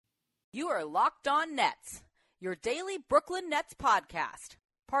You are Locked On Nets, your daily Brooklyn Nets podcast.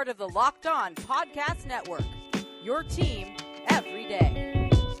 Part of the Locked On Podcast Network, your team every day.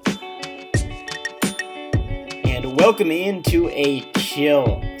 And welcome into a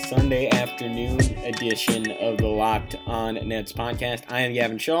chill Sunday afternoon edition of the Locked On Nets podcast. I am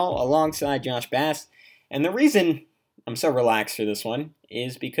Gavin Shaw alongside Josh Bass. And the reason I'm so relaxed for this one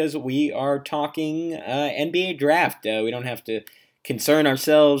is because we are talking NBA draft. We don't have to concern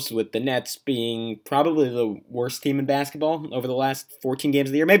ourselves with the Nets being probably the worst team in basketball over the last 14 games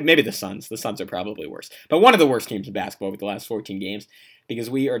of the year. Maybe the Suns. The Suns are probably worse. But one of the worst teams in basketball over the last 14 games,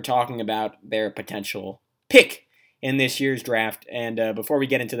 because we are talking about their potential pick in this year's draft. And before we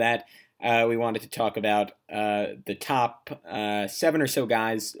get into that, we wanted to talk about the top 7 or so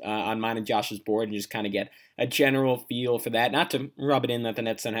guys on mine and Josh's board and just kind of get a general feel for that. Not to rub it in that the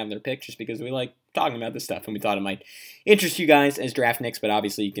Nets don't have their pick, just because we like talking about this stuff and we thought it might interest you guys as draft nicks, but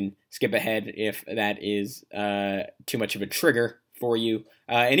obviously you can skip ahead if that is too much of a trigger for you.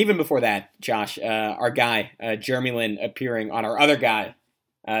 And even before that, Josh, our guy, Jeremy Lin, appearing on our other guy,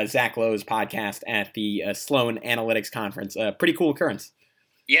 Zach Lowe's podcast at the Sloan Analytics Conference. Pretty cool occurrence.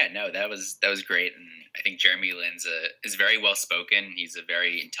 Yeah, no, that was great, and I think Jeremy Lin's is very well spoken. He's a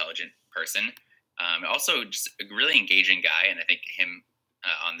very intelligent person, also just a really engaging guy, and I think him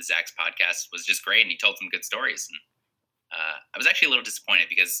on the Zach's podcast was just great, and he told some good stories. And I was actually a little disappointed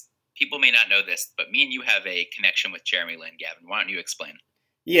because people may not know this, but me and you have a connection with Jeremy Lin. Gavin, why don't you explain?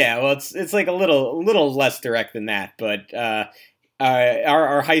 Yeah, well, it's like a little less direct than that, but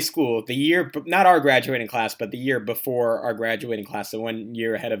our high school, the year, not our graduating class, but the year before our graduating class, so 1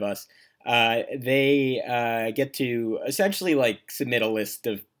 year ahead of us, they get to essentially like submit a list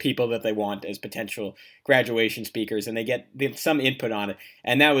of people that they want as potential graduation speakers, and they get some input on it.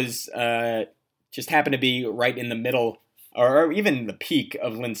 And that was just happened to be right in the middle or even the peak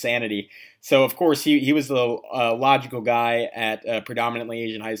of Linsanity. So of course he was the logical guy at a predominantly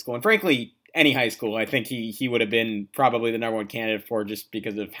Asian high school, and frankly, any high school. I think he would have been probably the number one candidate for, just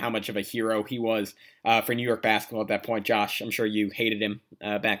because of how much of a hero he was for New York basketball at that point. Josh, I'm sure you hated him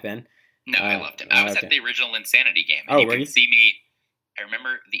back then. No, I loved him. I was at the original Insanity game. And you can see me. I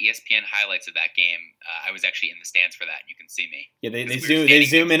remember the ESPN highlights of that game. I was actually in the stands for that, and you can see me. Yeah, they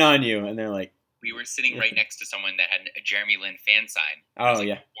zoom in on you, and they're like, we were sitting right next to someone that had a Jeremy Lin fan sign.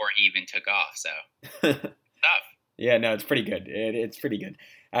 Yeah. Before he even took off. So tough. Yeah, no, it's pretty good. It's pretty good.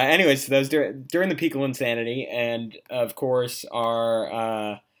 Anyways, those during the peak of Insanity, and of course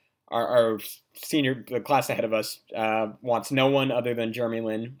our senior, the class ahead of us, wants no one other than Jeremy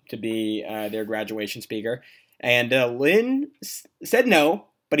Lin to be their graduation speaker. And Lin said no,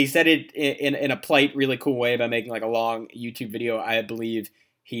 but he said it in a polite, really cool way by making like a long YouTube video. I believe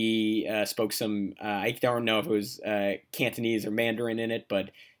he spoke some, I don't know if it was Cantonese or Mandarin in it, but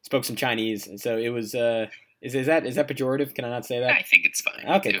spoke some Chinese. And so it was, is that pejorative? Can I not say that? I think it's fine.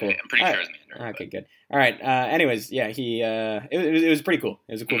 Okay, cool. I'm pretty sure it's Mandarin. Okay, good. All right. Anyways, yeah, it was pretty cool.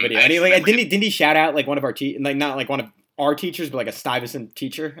 It was a cool video. And didn't he shout out like one of our not like one of our teachers, but like a Stuyvesant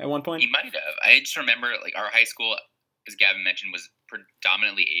teacher at one point? He might have. I just remember like our high school, as Gavin mentioned, was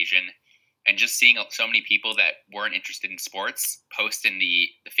predominantly Asian, and just seeing so many people that weren't interested in sports post in the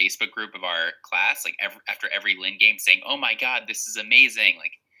Facebook group of our class, like after every Lin game, saying, "Oh my God, this is amazing!"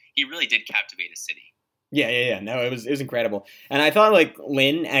 Like he really did captivate a city. Yeah. No, it was incredible. And I thought like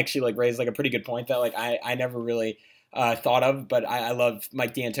Lin actually like raised like a pretty good point that like I never really thought of, but I love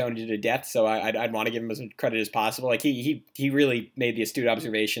Mike D'Antoni to death, so I'd want to give him as much credit as possible. Like he really made the astute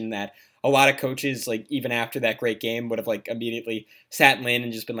observation that a lot of coaches, like even after that great game, would have like immediately sat Lin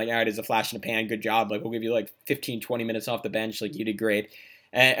and just been like, all right, it's a flash in the pan, good job. Like we'll give you like 15, 20 minutes off the bench. Like you did great.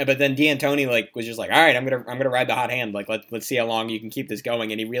 But then D'Antoni like was just like, all right, I'm gonna ride the hot hand. Like let's see how long you can keep this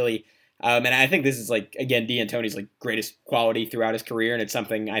going. And he really, and I think this is like again D'Antoni's like greatest quality throughout his career, and it's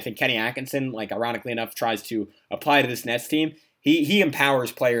something I think Kenny Atkinson, like ironically enough, tries to apply to this Nets team. He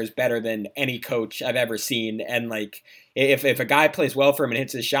empowers players better than any coach I've ever seen, and like if a guy plays well for him and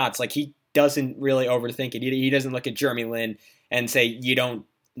hits his shots, like he doesn't really overthink it. He doesn't look at Jeremy Lin and say, you don't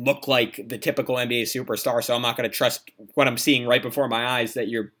look like the typical NBA superstar, so I'm not going to trust what I'm seeing right before my eyes that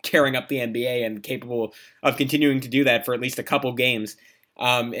you're tearing up the NBA and capable of continuing to do that for at least a couple games.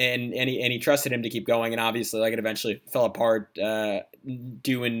 And he trusted him to keep going, and obviously like it eventually fell apart,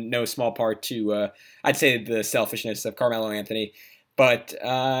 due in no small part to I'd say the selfishness of Carmelo Anthony, but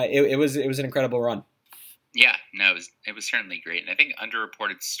it was an incredible run. Yeah, no, it was certainly great, and I think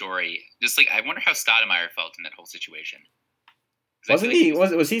underreported story. Just like I wonder how Stoudemire felt in that whole situation. Wasn't he?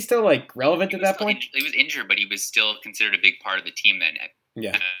 Was he still like relevant at that point? He was injured, but he was still considered a big part of the team then.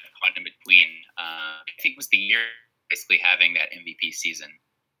 Yeah, caught in between. I think it was the year basically having that MVP season.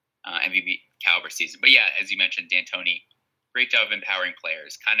 MVP caliber season. But yeah, as you mentioned, D'Antoni, great job of empowering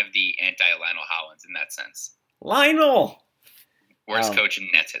players, kind of the anti-Lionel Hollins in that sense. Lionel! Worst coach in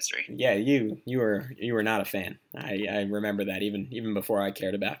Nets history. Yeah, you were not a fan. I remember that even before I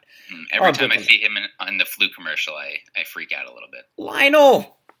cared about. Every time I see him on the flu commercial, I freak out a little bit.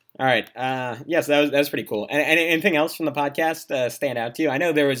 Lionel. All right. Yes, that was pretty cool. And anything else from the podcast stand out to you? I know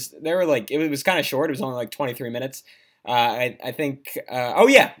it was kind of short. It was only like 23 minutes. I think.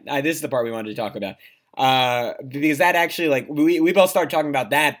 This is the part we wanted to talk about. Because that actually, like, we both started talking about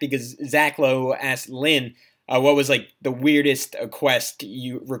that because Zach Lowe asked Lynn what was like the weirdest request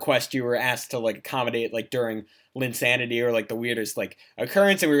you were asked to like accommodate like during Linsanity, or like the weirdest like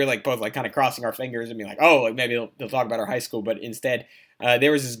occurrence, and we were like both like kind of crossing our fingers and being like, oh, like maybe they'll talk about our high school, but instead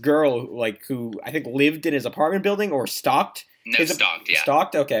there was this girl who I think lived in his apartment building or stalked. Stalked, yeah.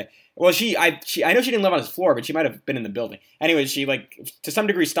 Stalked, okay. Well, I know she didn't live on his floor, but she might have been in the building. Anyway, she like to some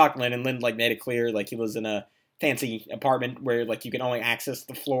degree stalked Lynn, and Lynn like made it clear like he lives in a fancy apartment where like you can only access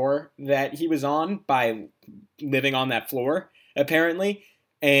the floor that he was on by living on that floor, apparently.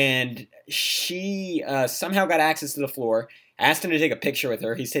 And she somehow got access to the floor, asked him to take a picture with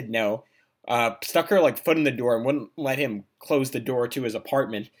her. He said no. Stuck her like foot in the door and wouldn't let him close the door to his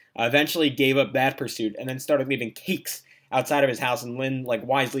apartment. Eventually gave up that pursuit and then started leaving cakes outside of his house, and Lynn like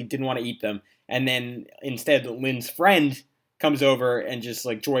wisely didn't want to eat them. And then instead Lynn's friend comes over and just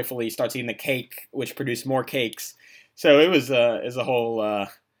like joyfully starts eating the cake, which produced more cakes. So it was a whole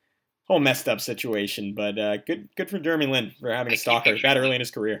messed up situation. But good for Jeremy Lin for having a stalker that early in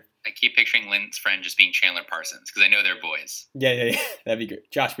his career. I keep picturing Lynn's friend just being Chandler Parsons because I know they're boys. Yeah, that'd be good.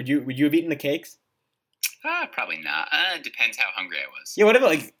 Josh, would you have eaten the cakes? Probably not. Depends how hungry I was. Yeah, whatever.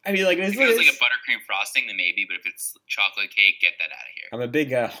 Like, I mean, like if it was like a buttercream frosting, then maybe. But if it's chocolate cake, get that out of here. I'm a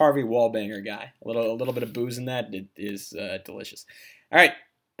big Harvey Wallbanger guy. A little bit of booze in that, it is delicious. All right.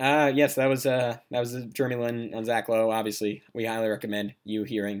 Yes, that was Jeremy Lin and Zach Lowe. Obviously, we highly recommend you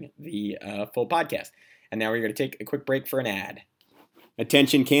hearing the full podcast. And now we're going to take a quick break for an ad.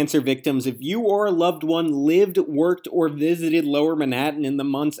 Attention cancer victims, if you or a loved one lived, worked, or visited Lower Manhattan in the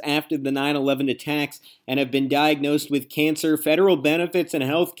months after the 9/11 attacks and have been diagnosed with cancer, federal benefits and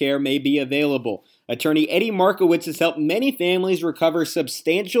health care may be available. Attorney Eddie Markowitz has helped many families recover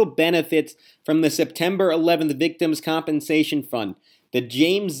substantial benefits from the September 11th Victims Compensation Fund. The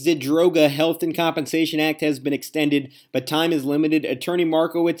James Zidroga Health and Compensation Act has been extended, but time is limited. Attorney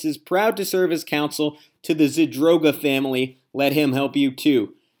Markowitz is proud to serve as counsel to the Zidroga family. Let him help you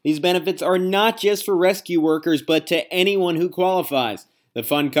too. These benefits are not just for rescue workers, but to anyone who qualifies. The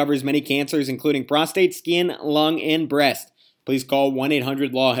fund covers many cancers, including prostate, skin, lung, and breast. Please call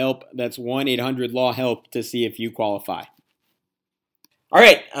 1-800-LAW-HELP. That's 1-800-LAW-HELP to see if you qualify. All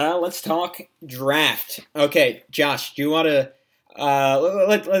right, let's talk draft. Okay, Josh, do you want to...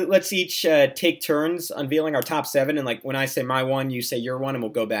 let's each take turns unveiling our top 7, and like when I say my one, you say your one, and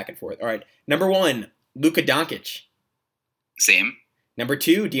we'll go back and forth. All right, number 1, Luka Doncic. Same. Number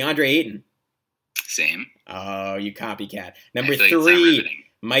 2, DeAndre Ayton. Same. Oh, you copycat. Number 3,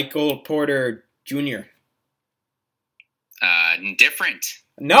 Michael Porter Jr. Different.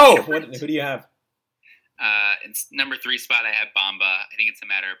 No. Who do you have? It's number 3 spot. I have Bamba. I think it's a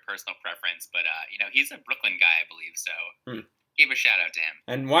matter of personal preference, but he's a Brooklyn guy, I believe. So give a shout out to him.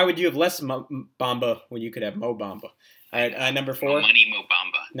 And why would you have less Bamba when you could have Mo Bamba? Number 4. Mo money, Mo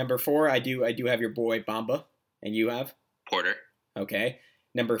Bamba. Number 4, I do have your boy Bamba, and you have Porter. Okay.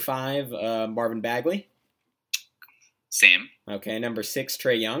 Number 5, Marvin Bagley. Same. Okay. Number 6,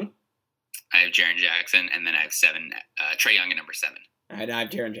 Trae Young. I have Jaren Jackson, and then I have 7, Trae Young at number 7. All right, I have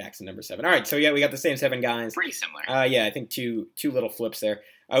Jaren Jackson, number 7. All right, so yeah, we got the same 7 guys. Pretty similar. Yeah, I think two little flips there.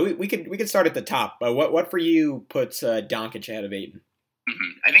 We could start at the top. What for you puts Doncic ahead of Ayton?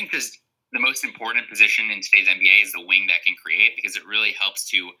 Mm-hmm. I think the most important position in today's NBA is the wing that can create, because it really helps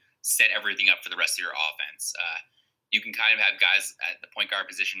to set everything up for the rest of your offense. You can kind of have guys at the point guard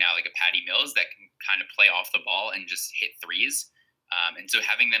position now, like a Patty Mills, that can kind of play off the ball and just hit threes. And so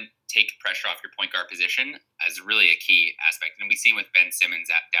having them take pressure off your point guard position is really a key aspect. And we've seen with Ben Simmons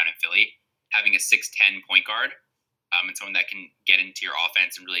down in Philly, having a 6'10" point guard and someone that can get into your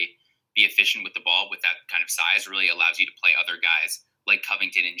offense and really be efficient with the ball with that kind of size really allows you to play other guys like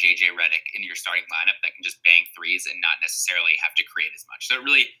Covington and JJ Redick in your starting lineup that can just bang threes and not necessarily have to create as much. So it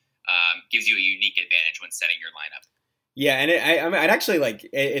really gives you a unique advantage when setting your lineup. Yeah, and I mean, I'd actually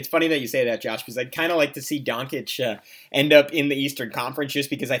it's funny that you say that, Josh, because I'd kind of like to see Doncic end up in the Eastern Conference just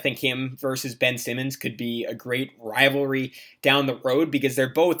because I think him versus Ben Simmons could be a great rivalry down the road because they're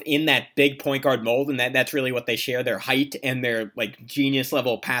both in that big point guard mold, and that's really what they share, their height and their like genius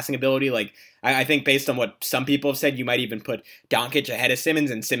level passing ability. Like I think based on what some people have said, you might even put Doncic ahead of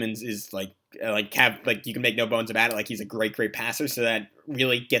Simmons, and Simmons is you can make no bones about it. Like he's a great passer, so that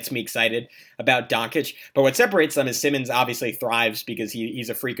really gets me excited about Doncic. But what separates them is Simmons obviously thrives because he's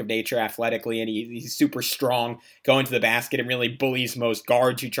a freak of nature athletically, and he's super strong going to the basket and really bullies most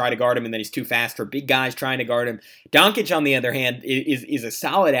guards who try to guard him, and then he's too fast for big guys trying to guard him. Doncic, on the other hand, is a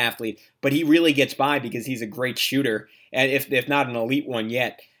solid athlete, but he really gets by because he's a great shooter, and if not an elite one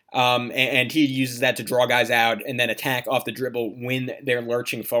yet. And he uses that to draw guys out and then attack off the dribble when they're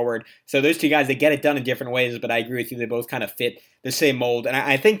lurching forward. So those two guys, they get it done in different ways, but I agree with you. They both kind of fit the same mold. And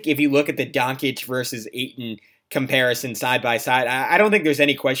I think if you look at the Doncic versus Ayton comparison side by side, I don't think there's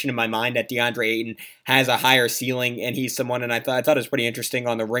any question in my mind that DeAndre Ayton has a higher ceiling, and he's someone, and I thought it was pretty interesting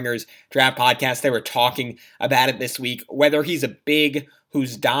on the Ringers Draft podcast. They were talking about it this week, whether he's a big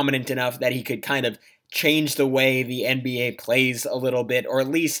who's dominant enough that he could kind of change the way the NBA plays a little bit, or at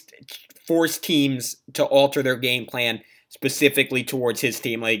least force teams to alter their game plan specifically towards his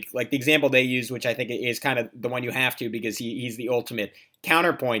team. Like the example they use, which I think is kind of the one you have to because he's the ultimate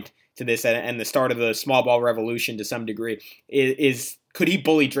counterpoint to this and the start of the small ball revolution to some degree, is could he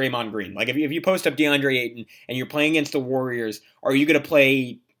bully Draymond Green? Like if you post up DeAndre Ayton and you're playing against the Warriors, are you going to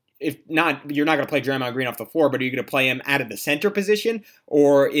play if not, you're not going to play Draymond Green off the floor, but are you going to play him out of the center position?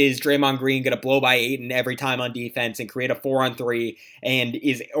 Or is Draymond Green going to blow by Ayton every time on defense and create a 4-on-3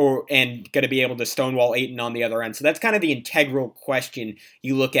 and going to be able to stonewall Ayton on the other end? So that's kind of the integral question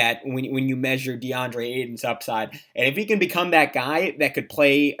you look at when you measure DeAndre Ayton's upside. And if he can become that guy that could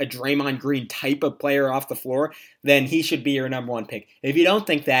play a Draymond Green type of player off the floor, then he should be your number one pick. If you don't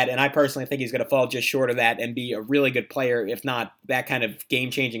think that, and I personally think he's going to fall just short of that and be a really good player, if not that kind of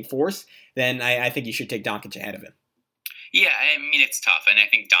game-changing force, then I think you should take Doncic ahead of him. Yeah, I mean, it's tough. And I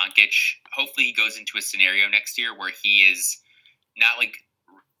think Doncic, hopefully he goes into a scenario next year where he is not like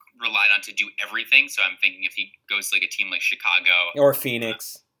relied on to do everything. So I'm thinking if he goes to like a team like Chicago. Or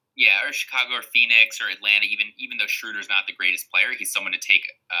Phoenix. Or Chicago or Phoenix or Atlanta, even though Schroeder's not the greatest player, he's someone to take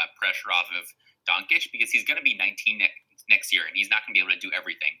pressure off of Doncic because he's going to be 19 next year and he's not going to be able to do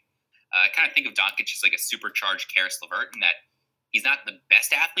everything. I kind of think of Doncic as like a supercharged Karis LeVert in that he's not the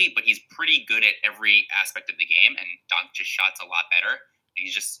best athlete, but he's pretty good at every aspect of the game, and Doncic's shot's a lot better. And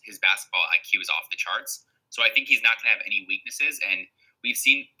his basketball IQ is off the charts. So I think he's not going to have any weaknesses. And we've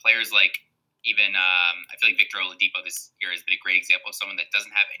seen players like even I feel like Victor Oladipo this year has been a great example of someone that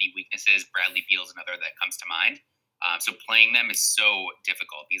doesn't have any weaknesses. Bradley Beal's another that comes to mind. So playing them is so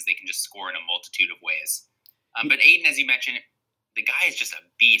difficult because they can just score in a multitude of ways. But Ayton, as you mentioned, the guy is just a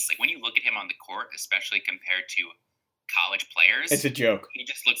beast. Like when you look at him on the court, especially compared to college players, it's a joke. He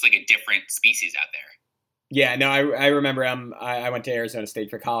just looks like a different species out there. Yeah, no, I remember I went to Arizona State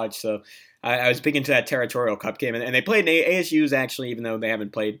for college, so I was big into that Territorial Cup game, and they played ASU's actually, even though they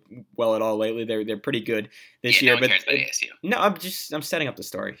haven't played well at all lately. They're pretty good this year. No one cares about ASU. No, I'm setting up the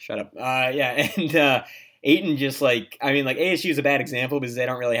story. Shut up. And Ayton just ASU is a bad example because they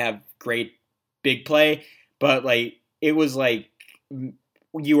don't really have great big play, but it was like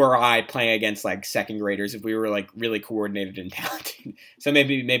you or I playing against second graders if we were really coordinated and talented. So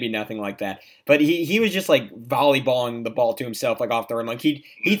maybe nothing like that. But he was just volleyballing the ball to himself off the rim.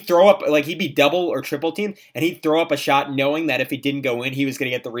 He'd throw up he'd be double or triple teamed and he'd throw up a shot knowing that if it didn't go in, he was going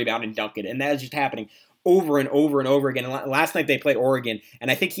to get the rebound and dunk it. And that was just happening over and over and over again. And last night they played Oregon, and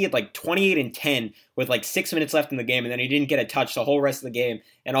I think he had 28 and 10 with 6 minutes left in the game, and then he didn't get a touch the whole rest of the game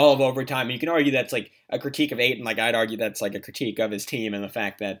and all of overtime. And you can argue that's a critique of Ayton. I'd argue that's a critique of his team and the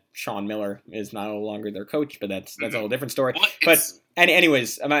fact that Sean Miller is no longer their coach, but that's a whole different story.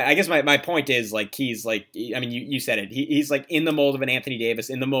 Anyways, I guess my point is he's you said it. He's in the mold of an Anthony Davis,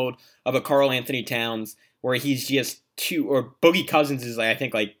 in the mold of a Karl Anthony Towns, where he's just or Boogie Cousins is I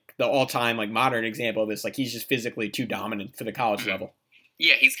think the all-time modern example of this. He's just physically too dominant for the college level.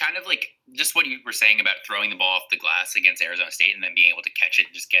 Yeah, he's kind of just what you were saying about throwing the ball off the glass against Arizona State and then being able to catch it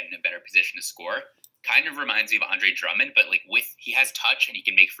and just get in a better position to score. Kind of reminds me of Andre Drummond, but he has touch and he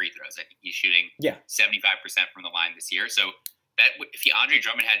can make free throws. I think he's shooting 75% from the line this year. So that if Andre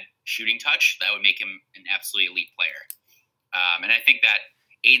Drummond had shooting touch, that would make him an absolutely elite player. And I think that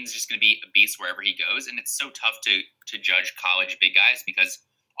Ayton's just going to be a beast wherever he goes, and it's so tough to judge college big guys because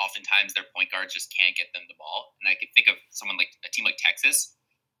oftentimes their point guards just can't get them the ball. And I could think of someone like a team like Texas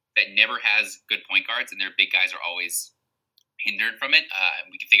that never has good point guards and their big guys are always hindered from it.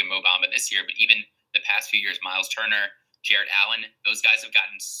 We can think of Mo Bamba this year, but even the past few years, Miles Turner, Jarrett Allen. Those guys have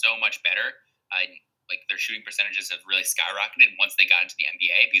gotten so much better. Like their shooting percentages have really skyrocketed once they got into the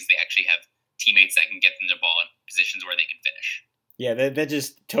NBA because they actually have teammates that can get them the ball in positions where they can finish. Yeah, that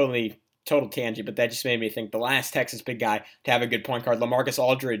just total tangent, but that just made me think the last Texas big guy to have a good point guard, LaMarcus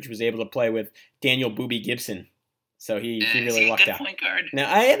Aldridge, was able to play with Daniel Boobie Gibson. So he really lucked out. Point guard?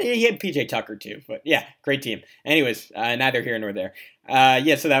 Now, he had PJ Tucker too, but yeah, great team. Anyways, neither here nor there.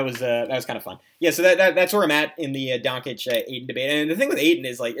 So that was kind of fun. Yeah, so that's where I'm at in the Doncic Ayton debate. And the thing with Ayton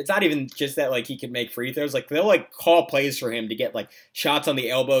is like it's not even just that like he can make free throws. Like they'll like call plays for him to get like shots on the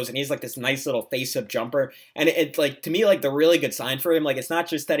elbows, and he's like this nice little face-up jumper. And it's like to me like the really good sign for him. Like it's not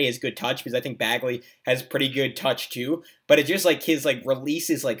just that he has good touch because I think Bagley has pretty good touch too, but it's just like his like release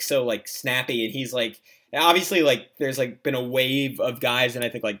is like so like snappy, and he's like. Obviously, like there's like been a wave of guys, and I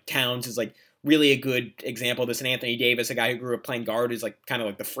think like Towns is like really a good example of this, and Anthony Davis, a guy who grew up playing guard, is like kind of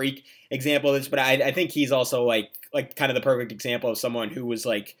like the freak example of this. But I think he's also like kind of the perfect example of someone who was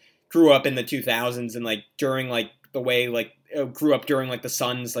like grew up in the 2000s and like during like the way like grew up during like the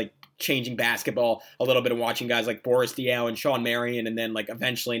Suns like changing basketball a little bit and watching guys like Boris Diaw and Sean Marion, and then like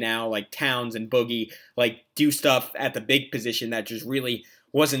eventually now like Towns and Boogie like do stuff at the big position that just really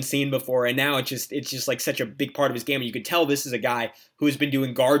wasn't seen before, and now it's just like such a big part of his game. And you could tell this is a guy who has been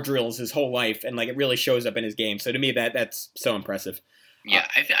doing guard drills his whole life, and like it really shows up in his game. So to me, that's so impressive. Yeah,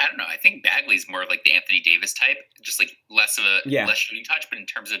 I don't know. I think Bagley's more of like the Anthony Davis type, just like less shooting touch, but in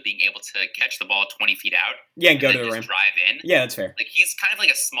terms of being able to catch the ball 20 feet out, and go to the rim, drive in. Yeah, that's fair. Like he's kind of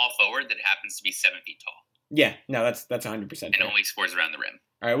like a small forward that happens to be 7 feet tall. Yeah, no, that's 100%. And only scores around the rim.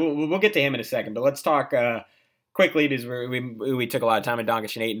 All right, we'll get to him in a second, but let's talk. Quickly, because we took a lot of time on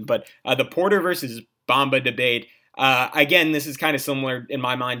Doncic and Ayton, but the Porter versus Bamba debate, again, this is kind of similar in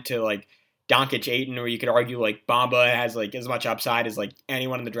my mind to like Doncic Ayton, where you could argue like Bamba has like as much upside as like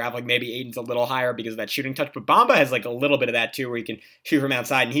anyone in the draft. Like maybe Ayton's a little higher because of that shooting touch, but Bamba has like a little bit of that too, where he can shoot from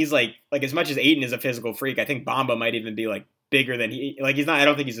outside. And he's like as much as Ayton is a physical freak, I think Bamba might even be like bigger than he's not. I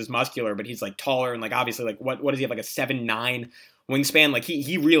don't think he's as muscular, but he's like taller and like obviously like what does he have, like a 7'9" wingspan? Like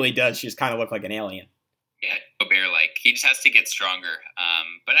he really does just kind of look like an alien. Yeah, Gobert, like he just has to get stronger.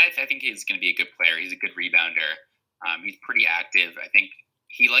 But I think he's going to be a good player. He's a good rebounder. He's pretty active. I think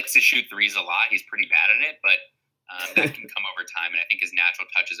he likes to shoot threes a lot. He's pretty bad at it, but that can come over time. And I think his natural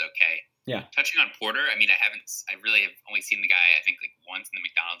touch is okay. Yeah. Touching on Porter, I mean, I really have only seen the guy, I think like once in the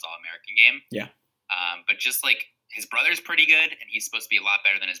McDonald's All-American game. Yeah. But just like his brother's pretty good, and he's supposed to be a lot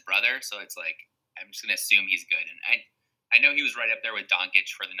better than his brother. So it's like I'm just going to assume he's good. And I know he was right up there with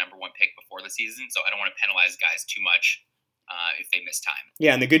Doncic for the number 1 pick before the season, so I don't want to penalize guys too much if they miss time.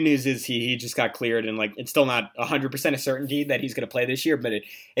 Yeah, and the good news is he just got cleared, and like it's still not 100% a certainty that he's going to play this year, but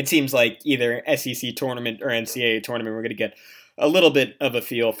it seems like either SEC tournament or NCAA tournament we're going to get a little bit of a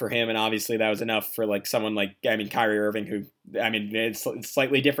feel for him, and obviously that was enough for like someone like Kyrie Irving, who it's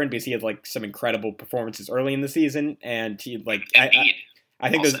slightly different because he had like some incredible performances early in the season, and he like I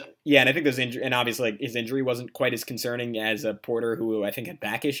think also. and I think those injury, and obviously like his injury wasn't quite as concerning as a Porter, who I think had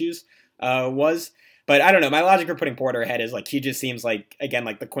back issues, was. But I don't know. My logic for putting Porter ahead is like he just seems like again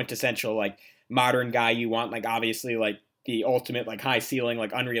like the quintessential like modern guy you want. Like obviously like the ultimate like high ceiling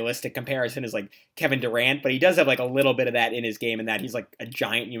like unrealistic comparison is like Kevin Durant, but he does have like a little bit of that in his game, and that he's like a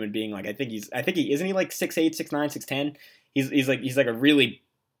giant human being. Like I think he isn't he like 6'8", 6'9", 6'10". He's like a really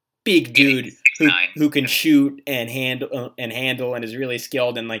big dude who can shoot and handle and is really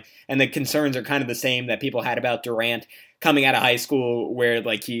skilled, and the concerns are kind of the same that people had about Durant coming out of high school, where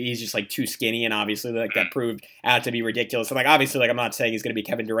like he's just like too skinny, and obviously like that proved out to be ridiculous. So like obviously like I'm not saying he's going to be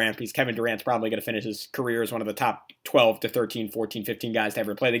Kevin Durant, because Kevin Durant's probably going to finish his career as one of the top 12 to 13, 14, 15 guys to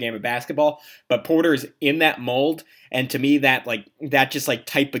ever play the game of basketball. But Porter's in that mold, and to me that just like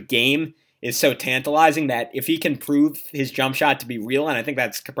type of game is so tantalizing that if he can prove his jump shot to be real, and I think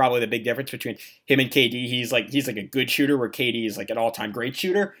that's probably the big difference between him and KD. He's like a good shooter, where KD is like an all-time great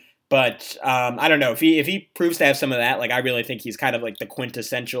shooter. But I don't know if he proves to have some of that. Like I really think he's kind of like the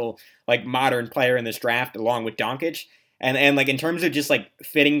quintessential like modern player in this draft, along with Doncic. And like in terms of just like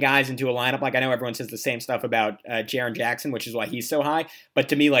fitting guys into a lineup, like I know everyone says the same stuff about Jaren Jackson, which is why he's so high. But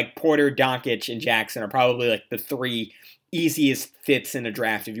to me, like Porter, Doncic, and Jackson are probably like the three easiest fits in a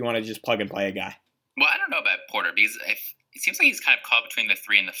draft if you want to just plug and play a guy. Well, I don't know about Porter, because it seems like he's kind of caught between the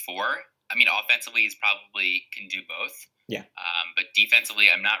 3 and the 4. I mean, offensively, he's probably can do both. Yeah. But defensively,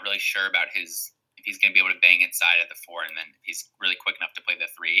 I'm not really sure about if he's going to be able to bang inside at the 4, and then if he's really quick enough to play the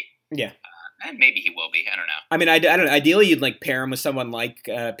 3. Yeah. And maybe he will be. I don't know. I mean, I don't know. Ideally, you'd like pair him with someone like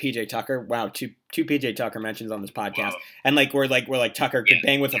PJ Tucker. Wow, two PJ Tucker mentions on this podcast. Whoa. And like where Tucker could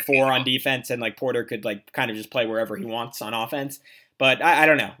bang with a 4 on defense, and like Porter could like kind of just play wherever he wants on offense. But I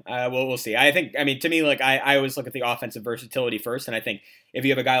don't know. We'll see. I mean, to me, like I always look at the offensive versatility first, and I think if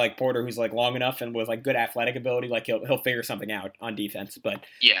you have a guy like Porter who's like long enough and with like good athletic ability, like he'll figure something out on defense. But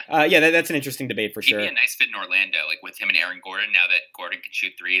that's an interesting debate for sure. He'd be a nice fit in Orlando, like with him and Aaron Gordon. Now that Gordon can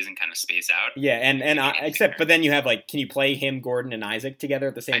shoot threes and kind of space out. Yeah, but then you have like, can you play him, Gordon, and Isaac together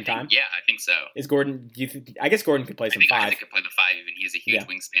at the same time? Yeah, I think so. Is Gordon? I guess Gordon could play some five. Isaac could play the five. Even he's a huge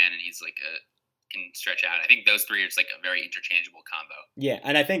wingspan, and he's like can stretch out. I think those three are just like a very interchangeable combo. Yeah,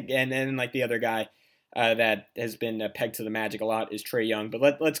 and I think and then like the other guy that has been pegged to the Magic a lot is Trae Young.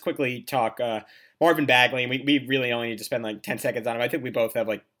 But let's quickly talk Marvin Bagley. And we really only need to spend like 10 seconds on him. I think we both have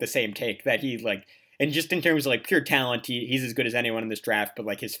like the same take that he like, and just in terms of like pure talent, he's as good as anyone in this draft. But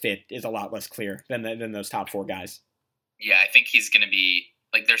like his fit is a lot less clear than those top four guys. Yeah, I think he's going to be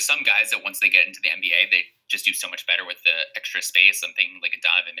like, there's some guys that once they get into the NBA, they just do so much better with the extra space. I'm thinking like a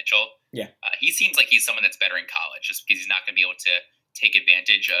Donovan Mitchell. Yeah. He seems like he's someone that's better in college just because he's not going to be able to take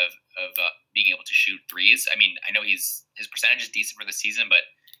advantage of being able to shoot threes. I mean, I know his percentage is decent for the season, but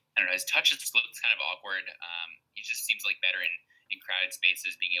I don't know, his touch just looks kind of awkward. He just seems like better in crowded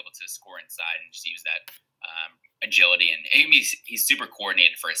spaces, being able to score inside and just use that agility. And he's super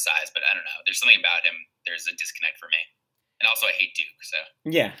coordinated for his size, but I don't know. There's something about him. There's a disconnect for me. And also, I hate Duke, so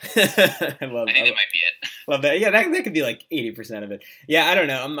yeah, I think that might be it. Love that. Yeah, that could be like 80% of it. Yeah, I don't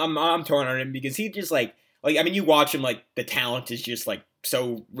know. I'm torn on him because he just like I mean, you watch him, like the talent is just like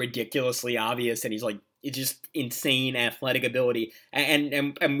so ridiculously obvious, and he's like it's just insane athletic ability.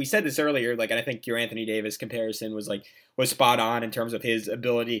 And we said this earlier, like, and I think your Anthony Davis comparison was spot on in terms of his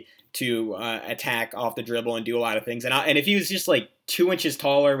ability to attack off the dribble and do a lot of things. And if he was just like 2 inches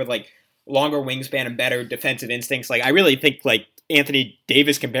taller with like longer wingspan and better defensive instincts, like I really think like Anthony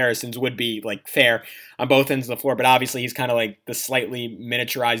Davis comparisons would be like fair on both ends of the floor, but obviously he's kind of like the slightly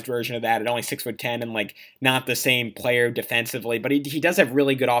miniaturized version of that at only 6'10" and like not the same player defensively, but he does have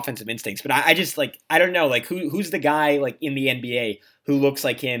really good offensive instincts. But I just like, I don't know, like who's the guy like in the NBA who looks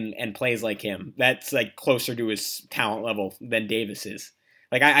like him and plays like him that's like closer to his talent level than Davis is.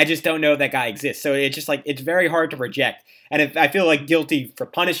 Like, I just don't know that guy exists. So it's just like, it's very hard to project. And I feel like guilty for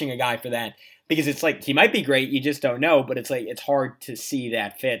punishing a guy for that because it's like, he might be great, you just don't know, but it's like, it's hard to see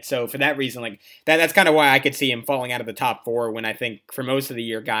that fit. So for that reason, like that's kind of why I could see him falling out of the top four when I think for most of the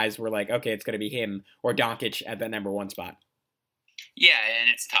year, guys were like, okay, it's going to be him or Doncic at that number one spot. Yeah, and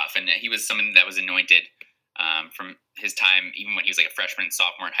it's tough. And he was someone that was anointed from his time, even when he was like a freshman and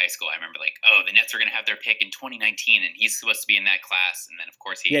sophomore in high school. I remember like, oh, the Nets are going to have their pick in 2019, and he's supposed to be in that class. And then, of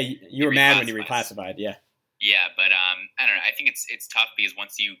course, you were mad when he reclassified, yeah. Yeah, but I don't know. I think it's tough because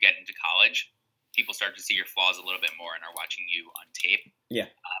once you get into college, people start to see your flaws a little bit more and are watching you on tape. Yeah.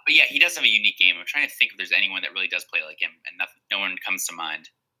 But yeah, he does have a unique game. I'm trying to think if there's anyone that really does play like him, and no one comes to mind.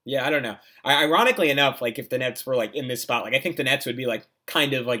 Yeah, I don't know. Ironically enough, like if the Nets were like in this spot, like I think the Nets would be like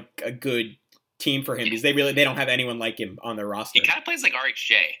kind of like a good team for him because they don't have anyone like him on their roster. He kind of plays like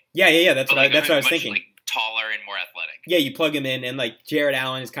RHJ. Yeah. That's what I was thinking. Like, taller and more athletic. Yeah, you plug him in, and like Jared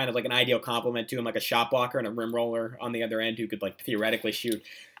Allen is kind of like an ideal complement to him, like a shot blocker and a rim roller on the other end who could like theoretically shoot.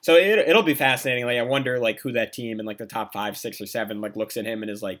 So it'll be fascinating. Like I wonder like who that team in like the top 5, 6, or 7 like looks at him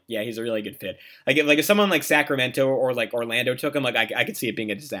and is like, yeah, he's a really good fit. Like if someone like Sacramento or like Orlando took him, like I could see it being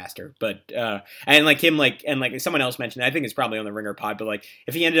a disaster. But and like him like and like someone else mentioned, I think it's probably on the Ringer pod, but like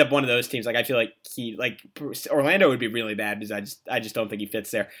if he ended up one of those teams, like I feel like he like Orlando would be really bad because I just don't think he fits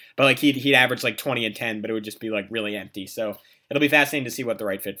there. But like he'd average like 20 and 10, but it would just be like really empty. So it'll be fascinating to see what the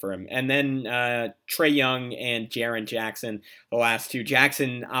right fit for him. And then Trae Young and Jaren Jackson, the last two.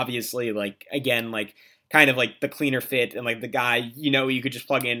 Jackson, obviously, like, again, like, kind of like the cleaner fit and like the guy, you could just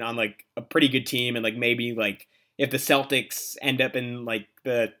plug in on like a pretty good team. And like maybe like if the Celtics end up in like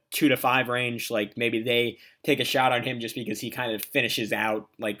the 2 to 5 range, like maybe they take a shot on him just because he kind of finishes out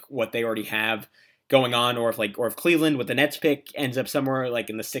like what they already have going on. Or if Cleveland with the Nets pick ends up somewhere like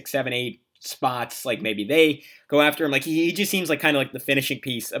in the 6, 7, 8 spots, like maybe they go after him. Like he just seems like kind of like the finishing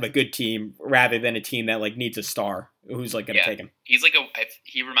piece of a good team rather than a team that like needs a star who's like going to take him. He's like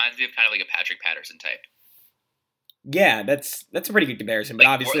he reminds me of kind of like a Patrick Patterson type. Yeah, that's a pretty good comparison, but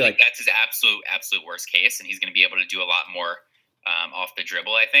obviously like that's his absolute worst case, and he's going to be able to do a lot more off the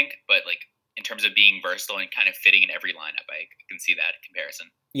dribble, I think. But like in terms of being versatile and kind of fitting in every lineup, I can see that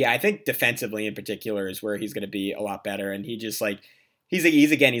comparison. Yeah, I think defensively in particular is where he's going to be a lot better, and he just like he's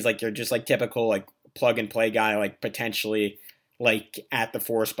like you're just like typical like plug and play guy, like potentially like at the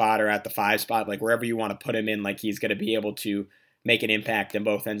 4 spot or at the 5 spot, like wherever you want to put him in, like he's going to be able to make an impact in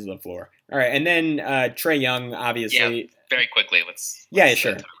both ends of the floor. All right, and then Trae Young, obviously. Yeah, very quickly. Let's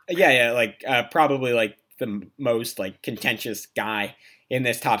sure. Like probably like the most like contentious guy in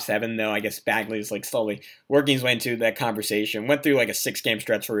this top 7, though. I guess Bagley's like slowly working his way into that conversation. Went through like a 6-game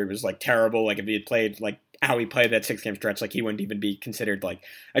stretch where he was like terrible. Like if he had played like how he played that 6-game stretch, like he wouldn't even be considered like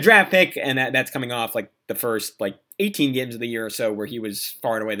a draft pick. And that's coming off like the first like 18 games of the year or so where he was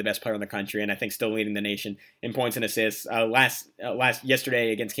far and away the best player in the country, and I think still leading the nation in points and assists.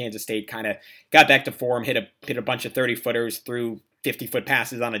 Yesterday against Kansas State, kind of got back to form, hit a bunch of 30-footers, threw 50-foot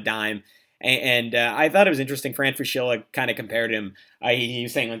passes on a dime. And I thought it was interesting. Fran Fraschilla kind of compared him. He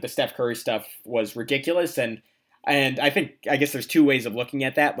was saying like the Steph Curry stuff was ridiculous, and I guess there's two ways of looking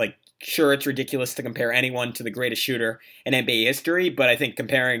at that. Like, sure, it's ridiculous to compare anyone to the greatest shooter in NBA history, but I think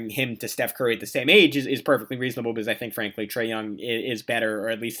comparing him to Steph Curry at the same age is perfectly reasonable, because I think, frankly, Trae Young is better, or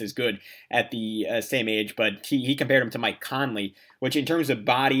at least as good at the same age. But he compared him to Mike Conley, which in terms of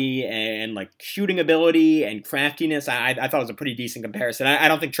body and like shooting ability and craftiness, I thought was a pretty decent comparison. I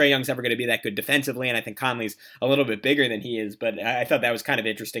don't think Trae Young's ever going to be that good defensively, and I think Conley's a little bit bigger than he is, but I thought that was kind of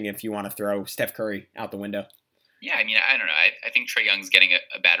interesting if you want to throw Steph Curry out the window. Yeah, I mean, I don't know. I think Trae Young's getting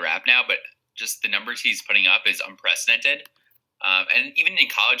a bad rap now, but just the numbers he's putting up is unprecedented. And even in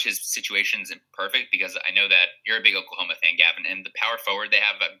college, his situation isn't perfect, because I know that you're a big Oklahoma fan, Gavin, and the power forward they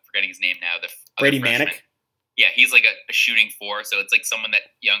have, I'm forgetting his name now. Brady Manick? Yeah, he's like a shooting 4, so it's like someone that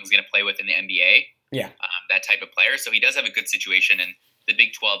Young's going to play with in the NBA. Yeah. That type of player. So he does have a good situation, and the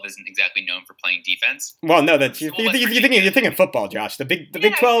Big 12 isn't exactly known for playing defense. Well, no, you're thinking football, Josh. The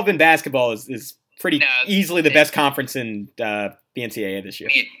Big 12 in basketball is pretty easily the best conference in the NCAA this year.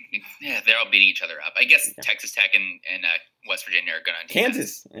 Yeah, they're all beating each other up. I guess Texas Tech and West Virginia are good on defense.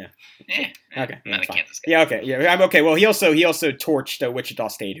 Kansas, yeah. Okay, not a Kansas guy. Yeah, okay, yeah, I'm okay. Well, he also torched Wichita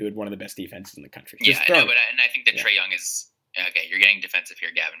State, who had one of the best defenses in the country. Yeah, I know, and I think that Trae Young is okay. You're getting defensive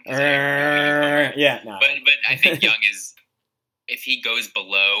here, Gavin. But I think Young is, if he goes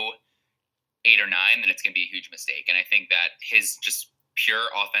below 8 or 9, then it's going to be a huge mistake. And I think that his just pure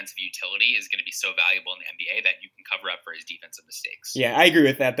offensive utility is going to be so valuable in the NBA that you can cover up for his defensive mistakes. Yeah, I agree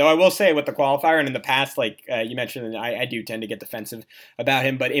with that, though. I will say with the qualifier, and in the past, like you mentioned, I do tend to get defensive about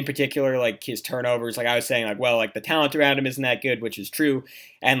him, but in particular, like his turnovers, like I was saying, like, well, like the talent around him isn't that good, which is true.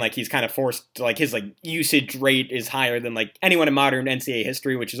 And like he's kind of forced, like his like usage rate is higher than like anyone in modern NCAA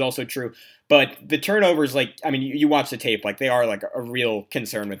history, which is also true. But the turnovers, like, I mean, you watch the tape, like they are like a real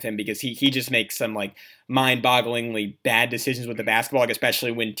concern with him, because he just makes some like mind-bogglingly bad decisions with the basketball, like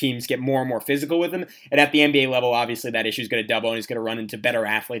especially when teams get more and more physical with him. And at the NBA level, obviously that issue is going to double, and he's going to run into better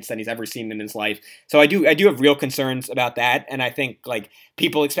athletes than he's ever seen in his life. So I do have real concerns about that. And I think like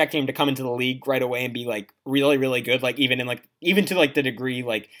people expect him to come into the league right away and be like really, really good, like even to like the degree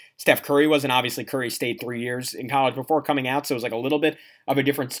like Steph Curry was. And obviously Curry stayed 3 years in college before coming out, so it was like a little bit of a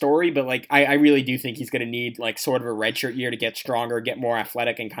different story. But like I really do think he's going to need like sort of a redshirt year to get stronger, get more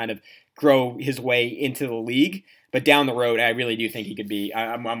athletic, and kind of grow his way into the league. But down the road, I really do think he could be,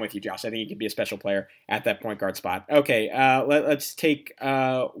 I'm with you, Josh. I think he could be a special player at that point guard spot. Okay, let's take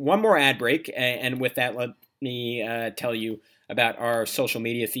one more ad break. And with that, let me tell you about our social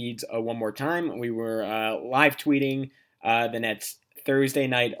media feeds one more time. We were live tweeting the Nets' Thursday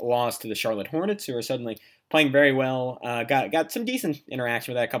night loss to the Charlotte Hornets, who are suddenly playing very well. Got some decent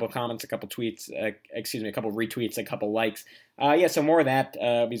interaction with that. A couple of comments, a couple of tweets, a couple of retweets, a couple of likes. So more of that,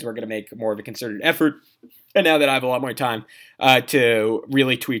 because we're going to make more of a concerted effort. And now that I have a lot more time to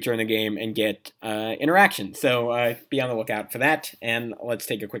really tweet during the game and get interaction. So be on the lookout for that. And let's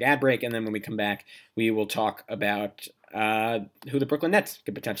take a quick ad break. And then when we come back, we will talk about who the Brooklyn Nets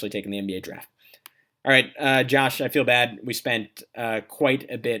could potentially take in the NBA draft. All right, Josh, I feel bad. We spent quite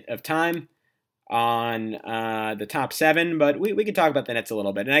a bit of time on the top 7, but we could talk about the Nets a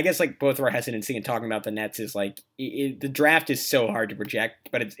little bit. And I guess like both of our hesitancy in talking about the Nets is like the draft is so hard to project,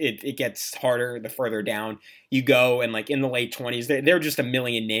 but it gets harder the further down you go. And like in the late 20s, there are just a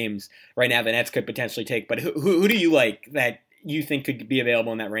million names right now the Nets could potentially take. But who do you like that you think could be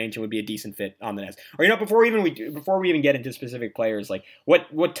available in that range and would be a decent fit on the Nets? Or before we even get into specific players, like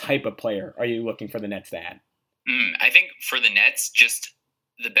what type of player are you looking for the Nets to add? I think for the Nets, just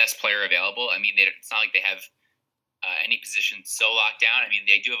the best player available. I mean, it's not like they have any position so locked down. I mean,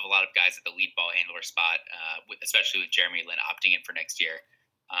 they do have a lot of guys at the lead ball handler spot, especially with Jeremy Lin opting in for next year.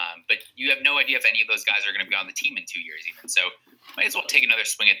 But you have no idea if any of those guys are going to be on the team in 2 years even. So might as well take another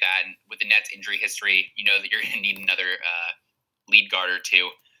swing at that. And with the Nets injury history, you know that you're going to need another lead guard or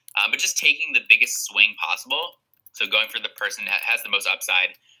two. But just taking the biggest swing possible. So going for the person that has the most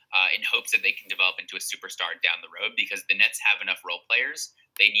upside in hopes that they can develop into a superstar down the road, because the Nets have enough role players.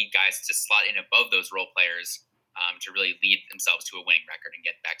 They need guys to slot in above those role players to really lead themselves to a winning record and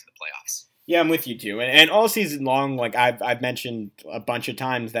get back to the playoffs. Yeah, I'm with you too. And all season long, like I've mentioned a bunch of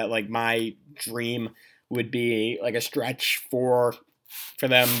times that like my dream would be like a stretch for for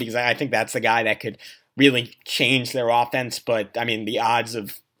them because I think that's the guy that could really change their offense. But I mean, the odds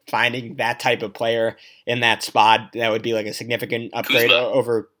of finding that type of player in that spot, that would be like a significant upgrade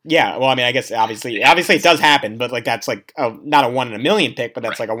over. Yeah, well, I mean, I guess obviously it does happen, but like that's like not a 1 in a million pick, but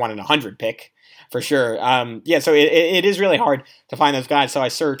that's like a 1 in 100 pick for sure. Yeah, so it is really hard to find those guys. So I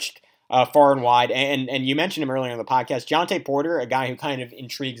searched far and wide, and you mentioned him earlier in the podcast, Jontay Porter, a guy who kind of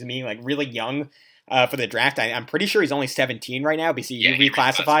intrigues me, like really young. For the draft, I'm pretty sure he's only 17 right now because he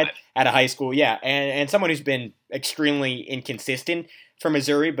reclassified out of high school. Yeah, and someone who's been extremely inconsistent for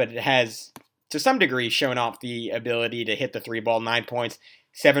Missouri, but it has, to some degree, shown off the ability to hit the three ball, 9 points,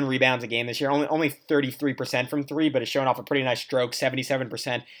 7 rebounds a game this year. Only 33% from three, but it's shown off a pretty nice stroke,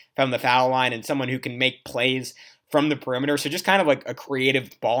 77% from the foul line, and someone who can make plays from the perimeter. So just kind of like a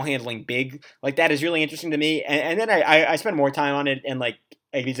creative ball handling big like that is really interesting to me. And then I spend more time on it, and like,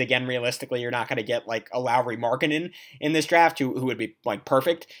 because again, realistically, you're not going to get like a Lauri Markkanen in this draft who would be like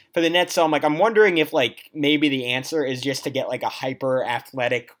perfect for the Nets. So I'm wondering if like maybe the answer is just to get like a hyper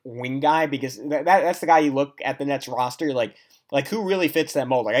athletic wing guy, because that's the guy you look at the Nets roster, you're like who really fits that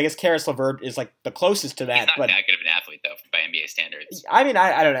mold? Like I guess Karis LeVert is like the closest to that. He's not but that good of an athlete though by NBA standards. I mean,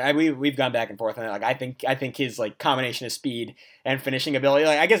 I don't know. We've gone back and forth on it. Like I think his like combination of speed and finishing ability,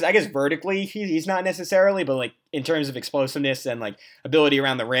 like I guess vertically he's not necessarily, but like in terms of explosiveness and like ability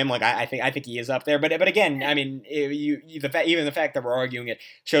around the rim, like I think he is up there. But again, I mean, even the fact that we're arguing it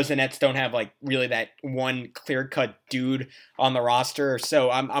shows the Nets don't have like really that one clear cut dude on the roster.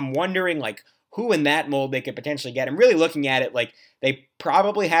 So I'm wondering like who in that mold they could potentially get. I'm really looking at it like they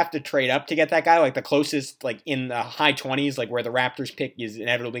probably have to trade up to get that guy. Like the closest, like in the high 20s, like where the Raptors pick is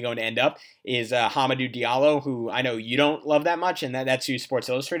inevitably going to end up, is Hamidou Diallo, who I know you don't love that much, and that's who Sports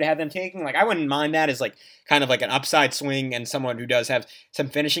Illustrated had them taking. Like I wouldn't mind that as like kind of like an upside swing and someone who does have some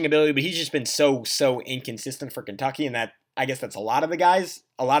finishing ability, but he's just been so inconsistent for Kentucky, and that I guess that's a lot of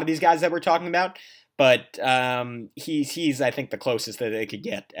these guys that we're talking about. But he's I think the closest that they could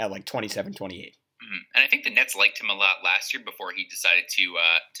get at like 27, 28. And I think the Nets liked him a lot last year before he decided to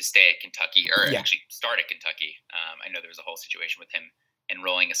stay at Kentucky, or actually start at Kentucky. I know there was a whole situation with him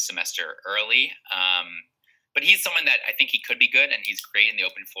enrolling a semester early. But he's someone that I think he could be good, and he's great in the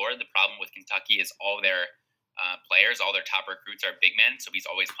open floor. The problem with Kentucky is all their players, all their top recruits are big men, so he's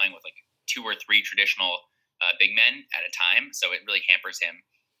always playing with like 2 or 3 traditional big men at a time, so it really hampers him.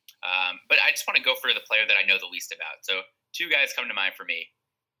 But I just want to go for the player that I know the least about. So 2 guys come to mind for me.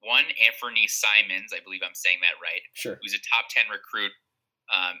 One, Anthony Simons, I believe I'm saying that right. Sure. Who's a top 10 recruit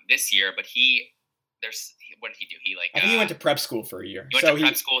this year, but what did he do? I think he went to prep school for a year. He went to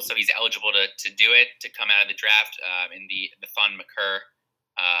prep school, so he's eligible to do it, to come out of the draft in the Thon Maker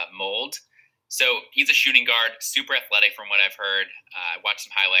mold. So he's a shooting guard, super athletic from what I've heard. I watched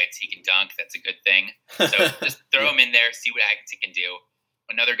some highlights. He can dunk. That's a good thing. So just throw him in there, see what Atkinson can do.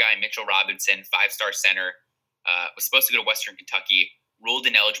 Another guy, Mitchell Robinson, 5-star center, was supposed to go to Western Kentucky, ruled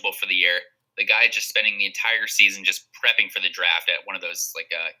ineligible for the year. The guy just spending the entire season just prepping for the draft at one of those like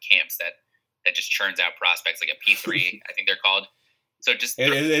camps that just churns out prospects, like a P3, I think they're called. So just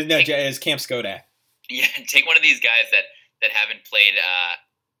it's Camp Skodak. Yeah, take one of these guys that haven't played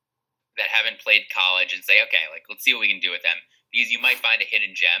college and say, okay, like let's see what we can do with them, because you might find a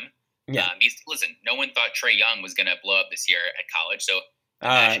hidden gem. Yeah. Listen, no one thought Trae Young was going to blow up this year at college, so.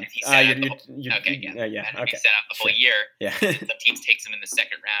 Imagine if he sat out the whole year. Yeah. Some teams takes him in the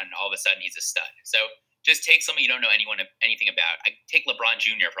second round, and all of a sudden he's a stud. So just take someone you don't know anything about. I take LeBron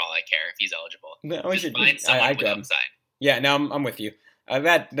Jr. for all I care if he's eligible. Just find someone with upside. Yeah, no, I'm with you.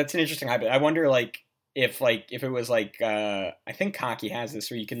 That's an interesting habit. I wonder if it was I think Cocky has this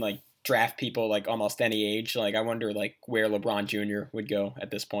where you can like draft people like almost any age. Like I wonder like where LeBron Jr. would go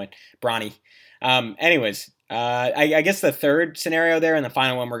at this point. Bronny. Anyways. I guess the third scenario there and the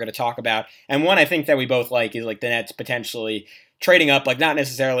final one we're going to talk about, and one I think that we both like, is like the Nets potentially trading up, like not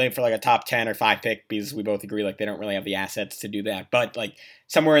necessarily for like a top 10 or 5 pick, because we both agree like they don't really have the assets to do that, but like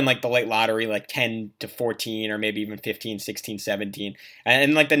somewhere in like the late lottery, like 10 to 14 or maybe even 15, 16, 17.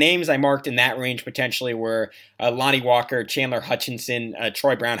 And like the names I marked in that range potentially were Lonnie Walker, Chandler Hutchinson,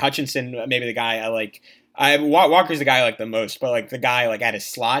 Troy Brown. Hutchinson, maybe the guy I like. Walker's the guy I like the most, but like the guy like at his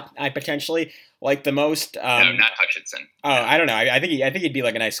slot I potentially like the most. No, not Hutchinson. Oh, I don't know. I think he'd be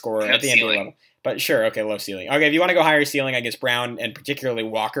like a nice scorer at the NBA level. But sure, okay, low ceiling. Okay, if you want to go higher ceiling, I guess Brown and particularly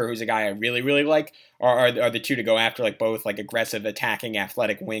Walker, who's a guy I really, really like, are the 2 to go after, like both like aggressive, attacking,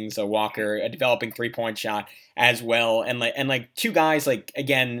 athletic wings. So Walker, a developing 3-point shot as well, and like 2 guys like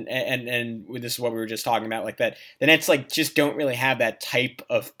again, and this is what we were just talking about, like that the Nets like just don't really have that type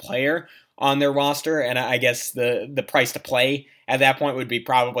of player on their roster, and I guess the price to play at that point would be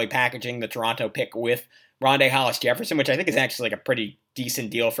probably packaging the Toronto pick with Rondé Hollis-Jefferson, which I think is actually like a pretty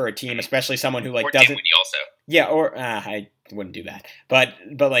decent deal for a team, especially someone who like or doesn't. Dinwiddie also. Yeah, or I wouldn't do that, but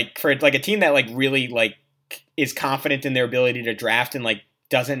like for like a team that like really like is confident in their ability to draft and like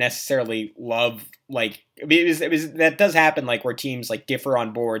doesn't necessarily love like it was that does happen like where teams like differ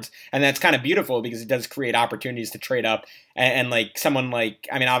on boards, and that's kind of beautiful because it does create opportunities to trade up and like someone like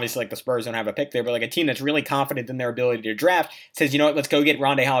I mean obviously like the Spurs don't have a pick there, but like a team that's really confident in their ability to draft says, you know what, let's go get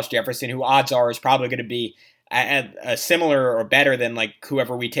Rondé Hollis-Jefferson, who odds are is probably going to be at a similar or better than like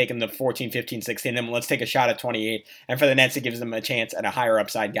whoever we take in the 14, 15, 16, then let's take a shot at 28. And for the Nets, it gives them a chance at a higher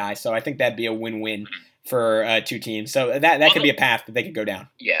upside guy. So I think that'd be a win-win for two teams. So that could be a path that they could go down.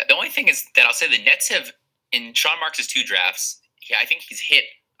 Yeah, the only thing is that I'll say the Nets have, in Sean Marks' 2 drafts, I think he's hit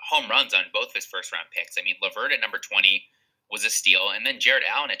home runs on both of his first-round picks. I mean, LeVert at number 20 was a steal, and then Jared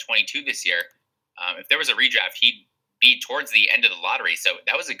Allen at 22 this year. If there was a redraft, he'd be towards the end of the lottery, so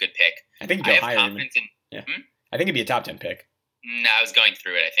that was a good pick. I think he'd go higher. I think he'd be a top 10 pick. No, I was going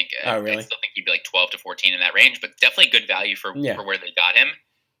through it. I think oh, really? I still think he'd be like 12 to 14 in that range, but definitely good value for where they got him.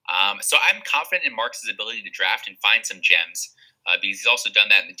 So I'm confident in Marks' ability to draft and find some gems because he's also done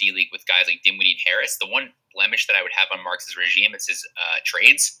that in the D League with guys like Dinwiddie and Harris. The one blemish that I would have on Marks' regime is his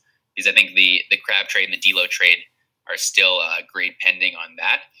trades, because I think the Crab trade and the D'Lo trade are still grade pending on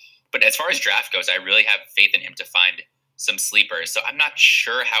that. But as far as draft goes, I really have faith in him to find some sleepers. So I'm not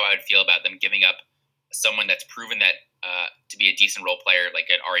sure how I would feel about them giving up someone that's proven that to be a decent role player like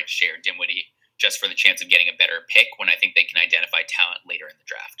an RHJ or Dinwiddie just for the chance of getting a better pick when I think they can identify talent later in the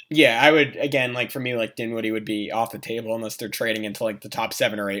draft. Yeah, I would, again, like for me, like Dinwiddie would be off the table unless they're trading into like the top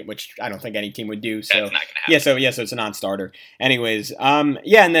 7 or 8, which I don't think any team would do. So that's not gonna happen. So it's a non-starter. Anyways,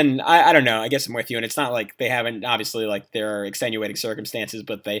 yeah, and then I don't know, I guess I'm with you, and it's not like they haven't, obviously like there are extenuating circumstances,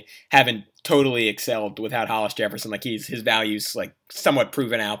 but they haven't totally excelled without Hollis-Jefferson. Like his value's like somewhat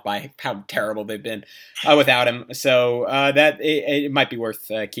proven out by how terrible they've been without him. So that it might be worth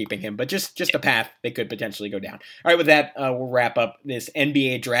keeping him, but just a path they could potentially go down. All right, with that, we'll wrap up this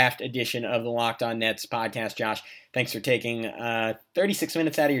NBA draft edition of the Locked On Nets podcast. Josh, thanks for taking 36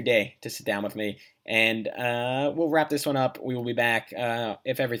 minutes out of your day to sit down with me. And we'll wrap this one up. We will be back,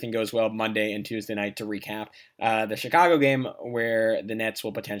 if everything goes well, Monday and Tuesday night to recap the Chicago game where the Nets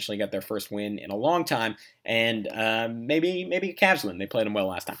will potentially get their first win in a long time. And maybe a Cavs win. They played them well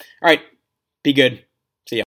last time. All right, be good.